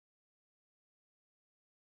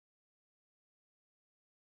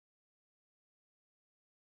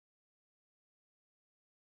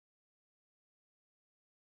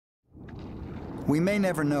We may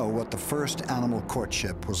never know what the first animal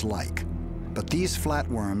courtship was like, but these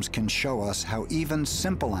flatworms can show us how even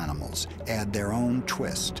simple animals add their own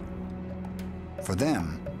twist. For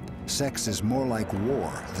them, sex is more like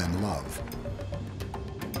war than love.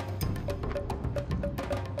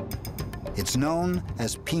 It's known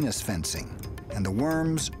as penis fencing, and the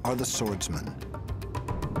worms are the swordsmen.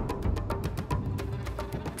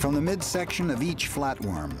 From the midsection of each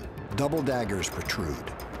flatworm, double daggers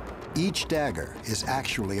protrude. Each dagger is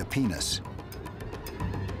actually a penis.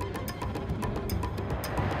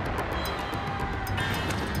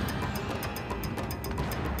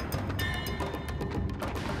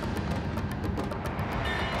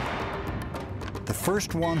 The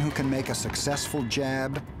first one who can make a successful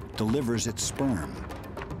jab delivers its sperm.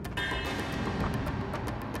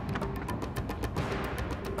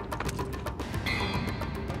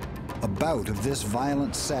 A bout of this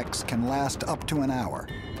violent sex can last up to an hour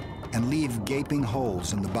and leave gaping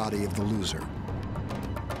holes in the body of the loser.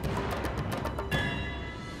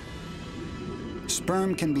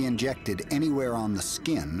 Sperm can be injected anywhere on the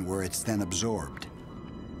skin where it's then absorbed.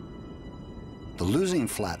 The losing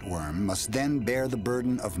flatworm must then bear the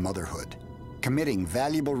burden of motherhood, committing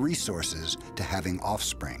valuable resources to having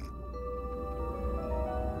offspring.